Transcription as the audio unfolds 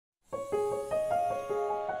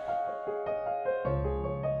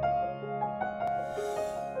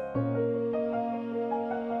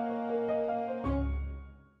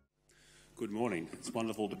It's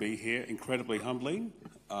wonderful to be here, incredibly humbling,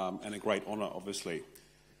 and a great honour, obviously,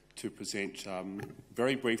 to present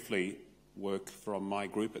very briefly work from my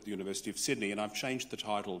group at the University of Sydney, and I've changed the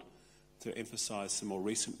title to emphasise some more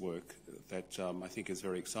recent work that I think is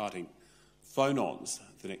very exciting. Phonons,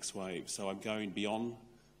 the next wave. So I'm going beyond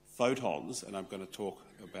photons, and I'm going to talk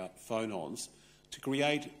about phonons to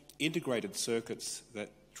create integrated circuits that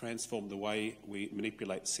transform the way we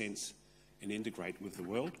manipulate, sense and integrate with the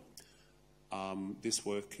world. This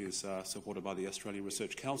work is supported by the Australian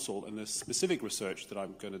Research Council, and the specific research that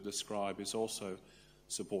I'm going to describe is also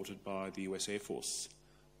supported by the US Air Force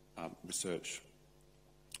research.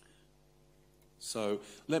 So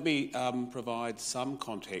let me provide some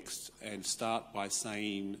context and start by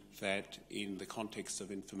saying that in the context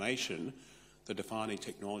of information, the defining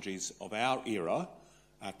technologies of our era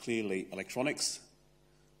are clearly electronics,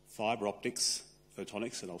 fibre optics,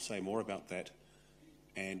 photonics, and I'll say more about that,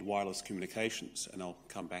 and wireless communications, and I'll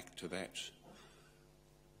come back to that.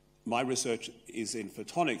 My research is in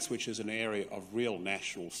photonics, which is an area of real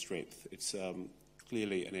national strength. It's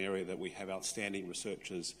clearly an area that we have outstanding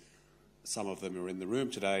researchers. Some of them are in the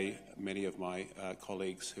room today, many of my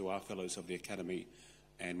colleagues who are fellows of the Academy,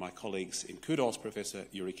 and my colleagues in Kudos, Professor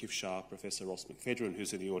Yuri Kivshar, Professor Ross McFedrin,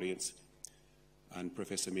 who's in the audience, and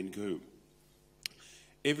Professor Min Gu.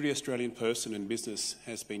 Every Australian person in business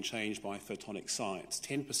has been changed by photonic science.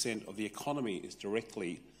 10% of the economy is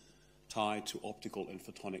directly tied to optical and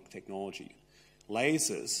photonic technology.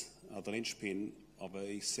 Lasers are the linchpin of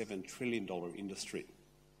a $7 trillion industry.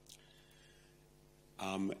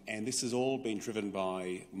 And this has all been driven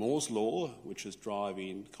by Moore's law, which is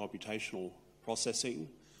driving computational processing,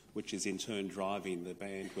 which is in turn driving the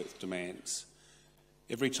bandwidth demands.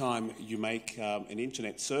 Every time you make an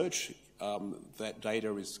internet search, that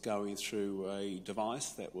data is going through a device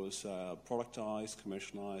that was productised,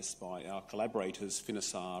 commercialised by our collaborators,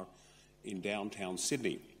 Finisar, in downtown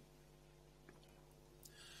Sydney.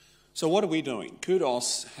 So what are we doing?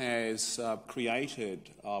 Kudos has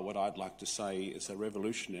created what I'd like to say is a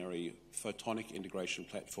revolutionary photonic integration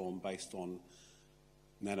platform based on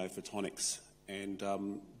nanophotonics.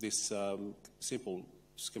 And this simple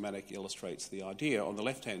schematic illustrates the idea. On the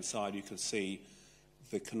left-hand side, you can see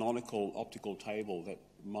the canonical optical table that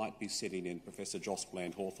might be sitting in Professor Joss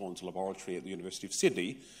Bland Hawthorne's laboratory at the University of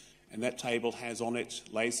Sydney. And that table has on it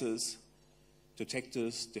lasers,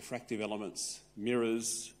 detectors, diffractive elements,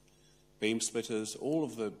 mirrors, beam splitters, all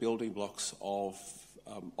of the building blocks of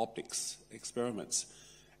optics experiments.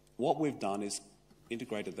 What we've done is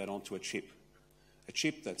integrated that onto a chip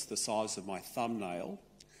that's the size of my thumbnail,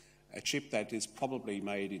 a chip that is probably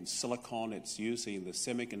made in silicon. It's using the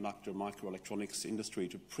semiconductor microelectronics industry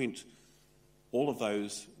to print all of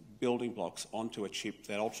those building blocks onto a chip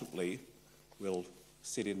that ultimately will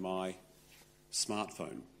sit in my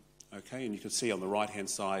smartphone. Okay, and you can see on the right-hand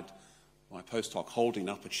side my postdoc holding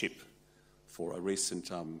up a chip for a recent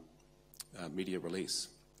media release.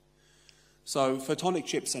 So photonic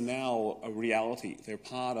chips are now a reality. They're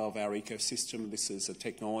part of our ecosystem. This is a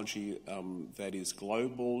technology that is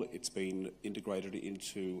global. It's been integrated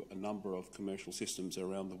into a number of commercial systems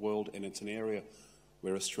around the world, and it's an area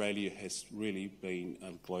where Australia has really been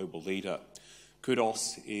a global leader.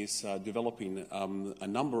 Kudos is developing a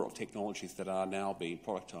number of technologies that are now being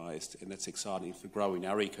productised, and that's exciting for growing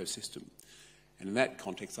our ecosystem. And in that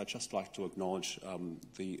context, I'd just like to acknowledge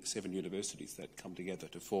the 7 universities that come together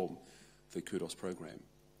to form the Kudos program.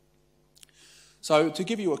 So to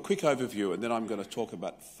give you a quick overview, and then I'm going to talk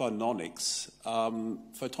about phononics,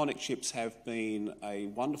 photonic chips have been a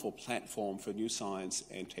wonderful platform for new science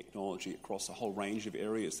and technology across a whole range of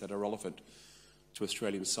areas that are relevant to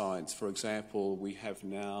Australian science. For example, we have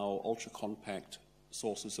now ultra-compact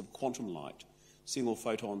sources of quantum light, single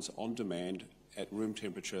photons on demand at room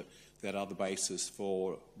temperature that are the basis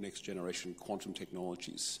for next-generation quantum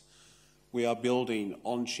technologies. We are building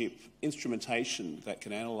on-chip instrumentation that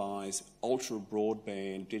can analyse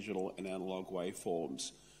ultra-broadband digital and analogue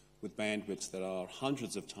waveforms with bandwidths that are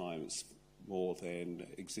hundreds of times more than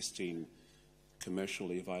existing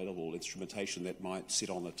commercially available instrumentation that might sit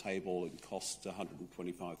on a table and cost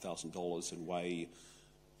 $125,000 and weigh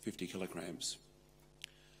 50 kilograms.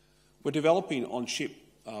 We're developing on-chip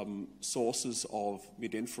sources of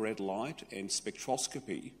mid-infrared light and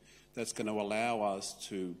spectroscopy that's going to allow us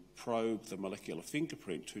to probe the molecular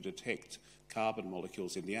fingerprint to detect carbon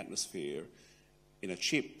molecules in the atmosphere in a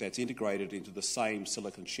chip that's integrated into the same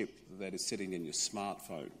silicon chip that is sitting in your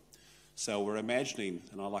smartphone. So we're imagining,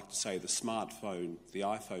 and I like to say the smartphone, the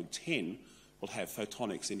iPhone 10, will have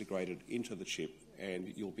photonics integrated into the chip,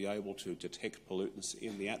 and you'll be able to detect pollutants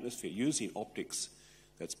in the atmosphere using optics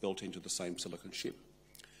that's built into the same silicon chip.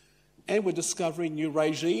 And we're discovering new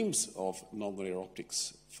regimes of nonlinear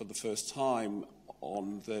optics. For the first time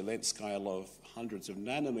on the length scale of hundreds of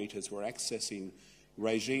nanometers, we're accessing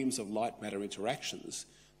regimes of light-matter interactions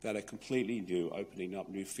that are completely new, opening up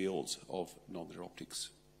new fields of nonlinear optics.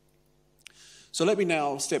 So let me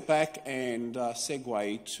now step back and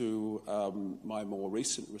segue to my more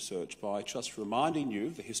recent research by just reminding you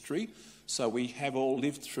of the history. So we have all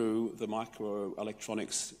lived through the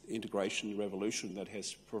microelectronics integration revolution that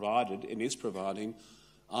has provided and is providing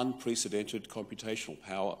unprecedented computational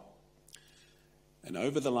power. And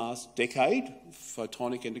over the last decade,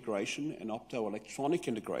 photonic integration and optoelectronic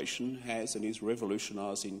integration has and is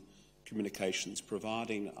revolutionising communications,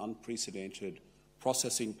 providing unprecedented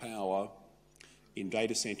processing power in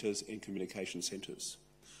data centres and communication centres.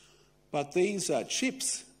 But these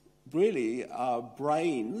chips really are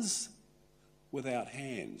brains without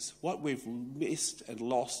hands. What we've missed and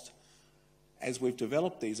lost as we've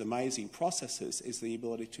developed these amazing processes is the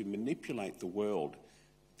ability to manipulate the world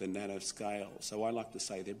at the nanoscale. So I like to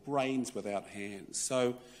say they're brains without hands.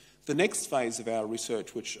 So the next phase of our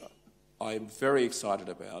research, which I'm very excited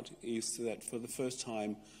about, is that for the first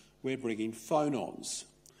time we're bringing phonons.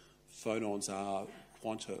 Phonons are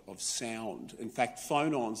quanta of sound. In fact,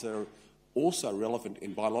 phonons are also relevant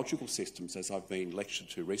in biological systems, as I've been lectured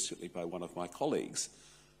to recently by one of my colleagues.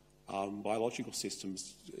 Biological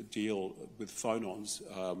systems deal with phonons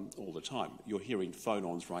all the time. You're hearing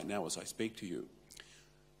phonons right now as I speak to you.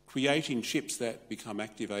 Creating chips that become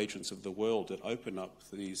active agents of the world that open up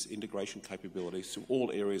these integration capabilities to all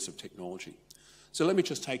areas of technology. So let me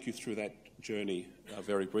just take you through that journey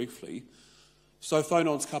very briefly. So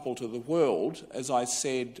phonons coupled to the world, as I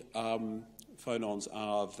said, phonons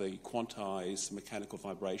are the quantized mechanical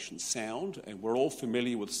vibration sound, and we're all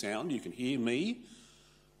familiar with sound. You can hear me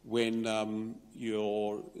when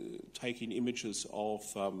you're taking images of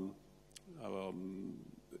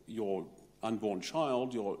your unborn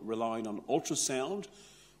child. You're relying on ultrasound,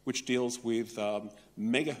 which deals with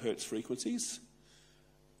megahertz frequencies.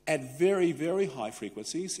 At very, very high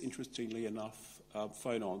frequencies, interestingly enough,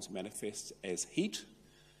 phonons manifest as heat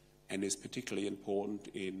and is particularly important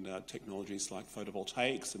in technologies like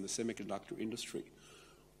photovoltaics and the semiconductor industry.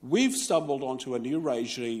 We've stumbled onto a new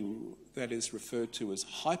regime that is referred to as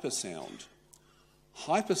hypersound.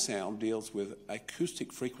 Hypersound deals with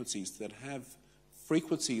acoustic frequencies that have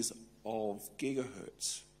frequencies of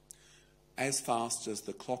gigahertz, as fast as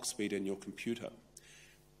the clock speed in your computer.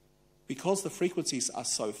 Because the frequencies are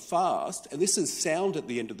so fast, and this is sound at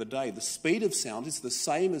the end of the day, the speed of sound is the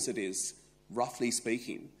same as it is, roughly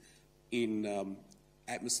speaking, in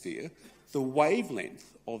atmosphere. The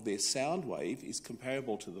wavelength of their sound wave is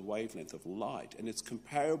comparable to the wavelength of light, and it's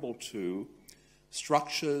comparable to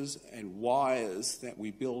structures and wires that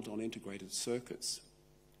we build on integrated circuits.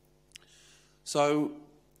 So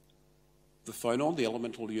the phonon, the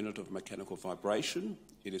elemental unit of mechanical vibration,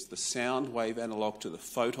 it is the sound wave analog to the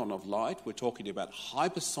photon of light. We're talking about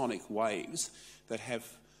hypersonic waves that have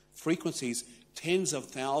frequencies tens of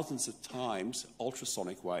thousands of times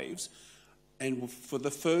ultrasonic waves. And for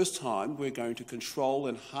the first time, we're going to control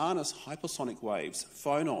and harness hypersonic waves,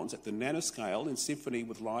 phonons, at the nanoscale in symphony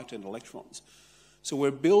with light and electrons. So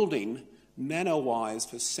we're building nanowires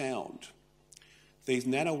for sound. These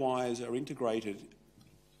nanowires are integrated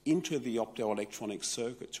into the optoelectronic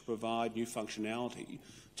circuit to provide new functionality,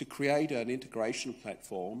 to create an integration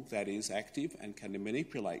platform that is active and can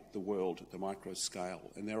manipulate the world at the micro scale.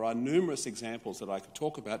 And there are numerous examples that I could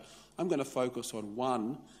talk about. I'm going to focus on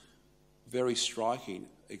one very striking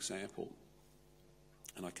example.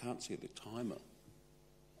 And I can't see the timer.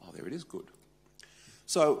 Oh, there it is, good.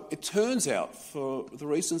 So it turns out, for the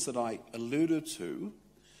reasons that I alluded to,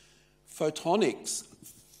 phononics,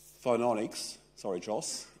 sorry,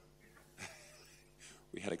 Joss,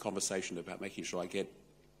 we had a conversation about making sure I get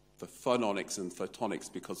the phononics and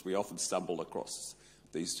photonics because we often stumble across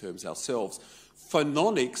these terms ourselves.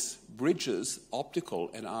 Phononics bridges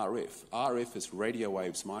optical and RF. RF is radio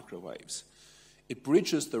waves, microwaves. It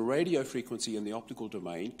bridges the radio frequency in the optical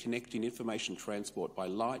domain, connecting information transport by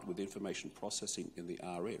light with information processing in the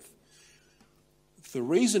RF. The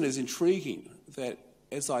reason is intriguing that,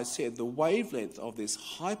 as I said, the wavelength of this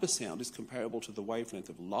hypersound is comparable to the wavelength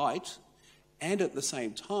of light, and at the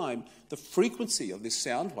same time, the frequency of this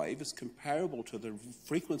sound wave is comparable to the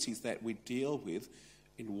frequencies that we deal with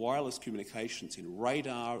in wireless communications, in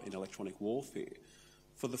radar, in electronic warfare.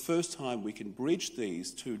 For the first time, we can bridge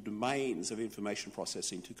these two domains of information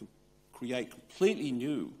processing to create completely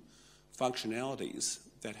new functionalities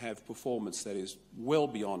that have performance that is well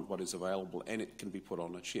beyond what is available, and it can be put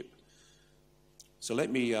on a chip. So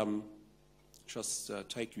let me just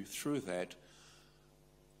take you through that.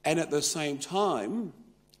 And at the same time,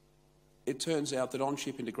 it turns out that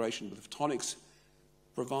on-chip integration with photonics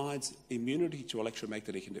provides immunity to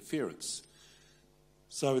electromagnetic interference.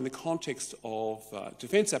 So in the context of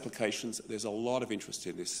defence applications, there's a lot of interest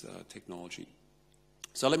in this technology.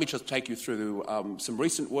 So let me just take you through some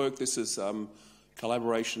recent work. This is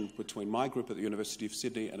collaboration between my group at the University of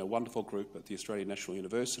Sydney and a wonderful group at the Australian National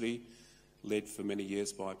University, led for many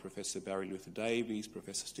years by Professor Barry Luther Davies,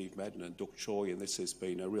 Professor Steve Madden and Duk Choi, and this has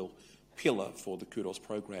been a real pillar for the Kudos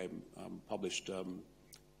program, published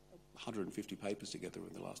 150 papers together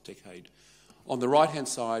in the last decade. On the right-hand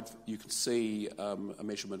side, you can see a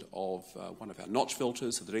measurement of one of our notch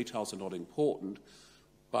filters. So the details are not important,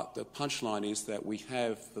 but the punchline is that we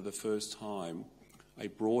have, for the first time, a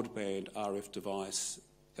broadband RF device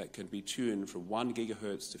that can be tuned from 1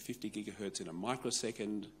 gigahertz to 50 gigahertz in a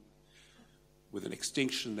microsecond with an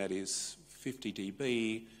extinction that is 50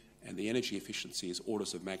 dB, and the energy efficiency is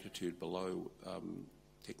orders of magnitude below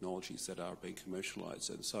technologies that are being commercialised.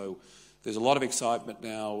 And so there's a lot of excitement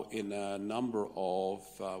now in a number of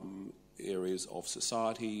areas of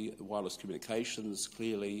society, wireless communications,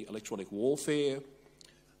 clearly electronic warfare,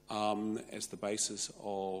 as the basis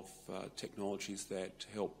of technologies that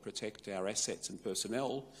help protect our assets and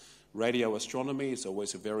personnel. Radio astronomy is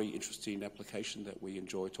always a very interesting application that we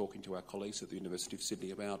enjoy talking to our colleagues at the University of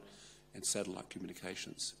Sydney about, and satellite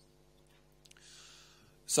communications.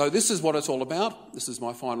 So this is what it's all about. This is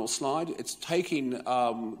my final slide. It's taking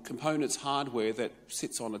components, hardware that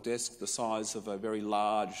sits on a desk the size of a very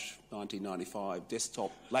large 1995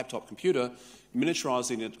 desktop laptop computer,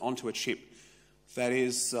 miniaturising it onto a chip that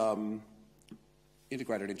is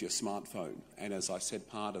integrated into your smartphone, and as I said,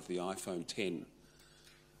 part of the iPhone 10.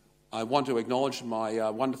 I want to acknowledge my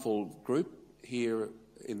wonderful group here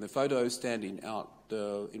in the photo standing out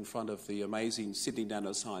in front of the amazing Sydney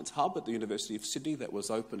Nanoscience Hub at the University of Sydney that was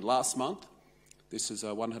opened last month. This is a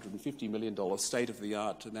 $150 million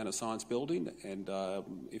state-of-the-art nanoscience building, and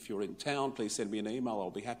if you're in town, please send me an email. I'll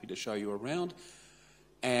be happy to show you around.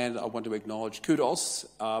 And I want to acknowledge Kudos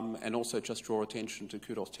and also just draw attention to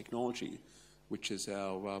Kudos Technology, which is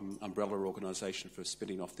our umbrella organisation for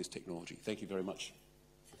spinning off this technology. Thank you very much.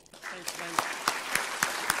 Thanks, Ben.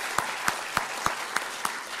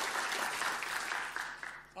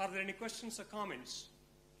 Are there any questions or comments?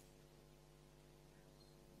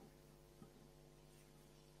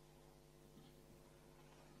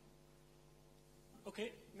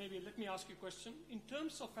 Okay, maybe let me ask you a question. In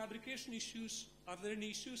terms of fabrication issues, are there any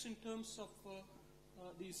issues in terms of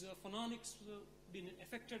these phononics being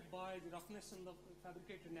affected by the roughness and the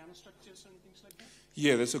fabricated nanostructures and things like that?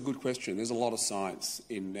 Yeah, that's a good question. There's a lot of science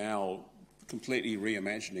in now completely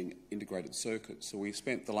reimagining integrated circuits. So we've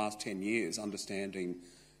spent the last 10 years understanding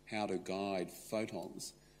how to guide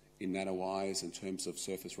photons in nanowires in terms of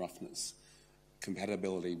surface roughness,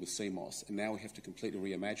 compatibility with CMOS, and now we have to completely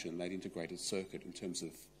reimagine that integrated circuit in terms of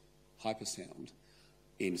hypersound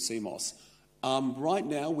in CMOS. Right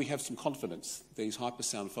now we have some confidence these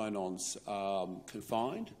hypersound phonons are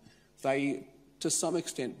confined. They, to some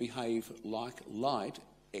extent, behave like light,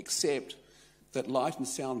 except that light and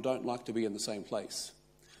sound don't like to be in the same place.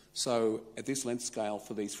 So at this length scale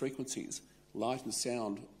for these frequencies, light and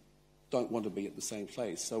sound don't want to be at the same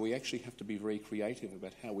place. So we actually have to be very creative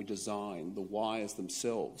about how we design the wires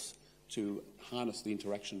themselves to harness the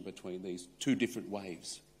interaction between these two different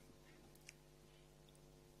waves.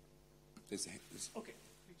 Okay,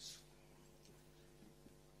 please.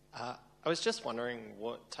 I was just wondering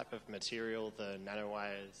what type of material the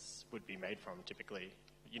nanowires would be made from typically,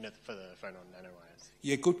 you know, for the phonon nanowires.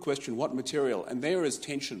 Yeah, good question. What material? And there is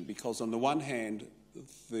tension because on the one hand,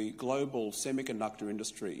 the global semiconductor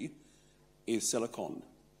industry is silicon,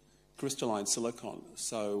 crystalline silicon.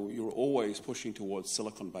 So you're always pushing towards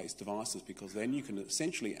silicon-based devices because then you can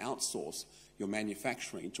essentially outsource your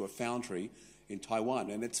manufacturing to a foundry in Taiwan,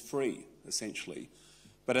 and it's free, essentially.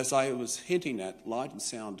 But as I was hinting at, light and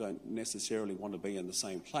sound don't necessarily want to be in the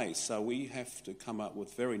same place. So we have to come up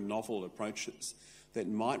with very novel approaches that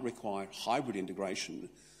might require hybrid integration,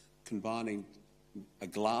 combining a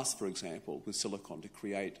glass, for example, with silicon to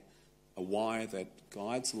create a wire that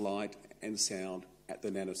guides light and sound at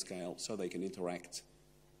the nanoscale so they can interact.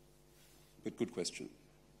 But good question.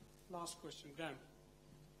 Last question, Dan.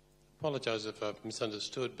 Apologise if I've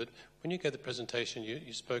misunderstood, but when you gave the presentation,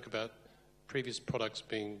 you spoke about previous products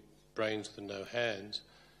being brains with no hands,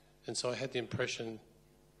 and so I had the impression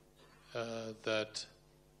that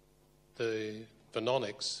the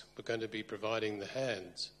Phononics were going to be providing the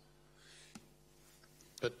hands.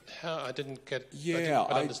 But how? I didn't quite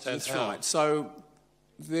understand that's how. Right. So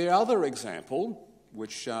The other example,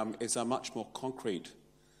 which is a much more concrete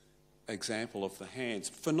example of the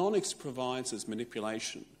hands, Phononics provides us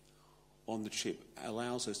manipulation on the chip,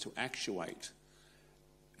 allows us to actuate.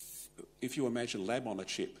 If you imagine lab on a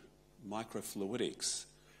chip, microfluidics,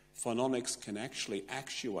 Phononics can actually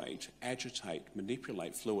actuate, agitate,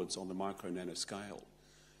 manipulate fluids on the micro-nano scale.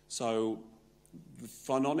 So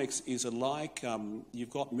Phononics is like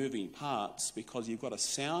you've got moving parts because you've got a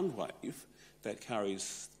sound wave that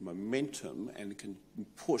carries momentum and can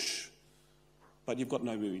push, but you've got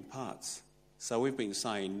no moving parts. So we've been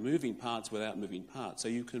saying moving parts without moving parts. So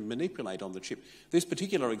you can manipulate on the chip. This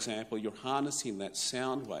particular example, you're harnessing that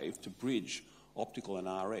sound wave to bridge optical and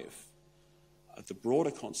RF. The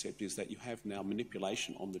broader concept is that you have now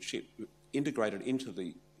manipulation on the chip integrated into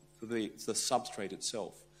the substrate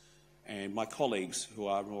itself. And my colleagues who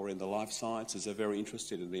are more in the life sciences are very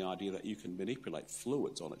interested in the idea that you can manipulate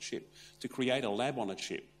fluids on a chip to create a lab on a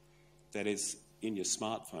chip that is in your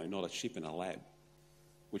smartphone, not a chip in a lab,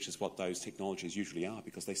 which is what those technologies usually are,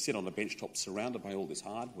 because they sit on a benchtop surrounded by all this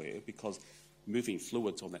hardware, because moving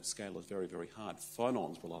fluids on that scale is very, very hard.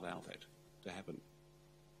 Phonons will allow that to happen.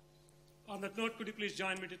 On that note, could you please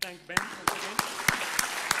join me to thank Ben once again?